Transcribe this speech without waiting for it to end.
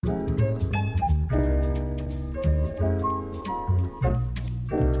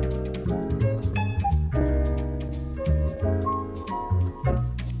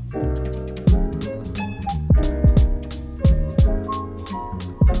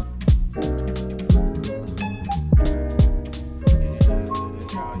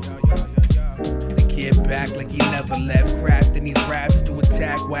never left. Crafting these raps to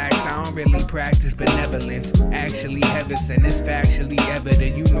attack wax. I don't really practice benevolence. Actually, heaven sent, it's factually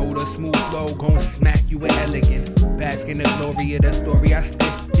evident. You know the smooth flow gon' smack you with elegance. Bask in the glory of the story I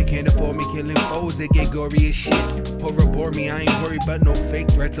spit. You can't afford me killing foes that get gory as shit. Horror bore me, I ain't worried about no fake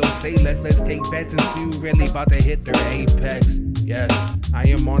threats. So say let's take bets and see who really about to hit their apex. Yes, I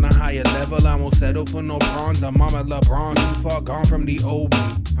am on a higher level, I won't settle for no bronze. I'm on a LeBron, too far gone from the old me.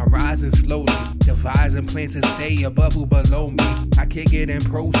 I'm rising slowly, devising plans to stay above who below me. I kick it and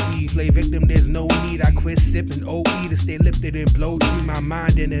proceed, play victim, there's no need. I quit sipping OE to stay lifted and blow through my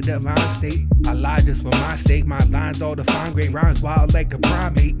mind in a divine state. I lie just for my sake, my lines all define great rhymes wild like a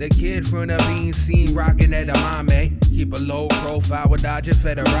primate. The kid from the being seen rocking at a mame. Keep a low profile with dodging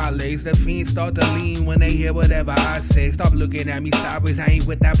federales. The fiends start to lean when they hear whatever I say. Stop looking at me sideways, I ain't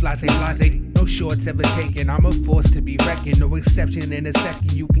with that blase. No shorts ever taken, I'm a force to be reckoned. No exception in a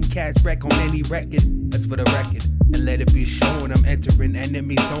second, you can catch wreck on any record. That's for the record, and let it be shown I'm entering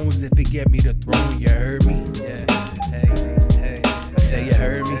enemy zones if it get me the throne, you heard me? Yeah.